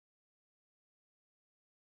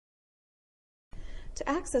To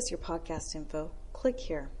access your podcast info, click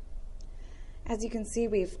here. As you can see,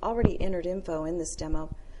 we've already entered info in this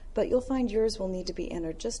demo, but you'll find yours will need to be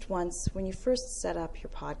entered just once when you first set up your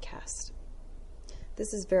podcast.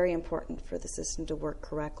 This is very important for the system to work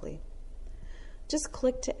correctly. Just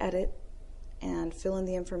click to edit and fill in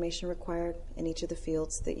the information required in each of the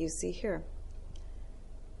fields that you see here.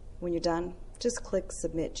 When you're done, just click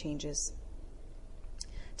Submit Changes.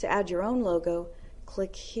 To add your own logo,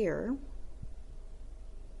 click here,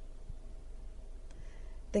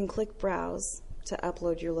 then click Browse to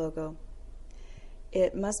upload your logo.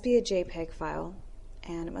 It must be a JPEG file,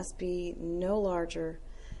 and it must be no larger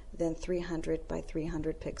than 300 by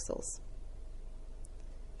 300 pixels.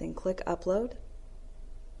 Then click Upload,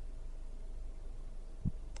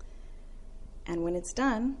 and when it's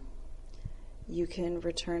done, you can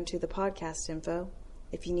return to the podcast info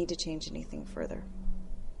if you need to change anything further.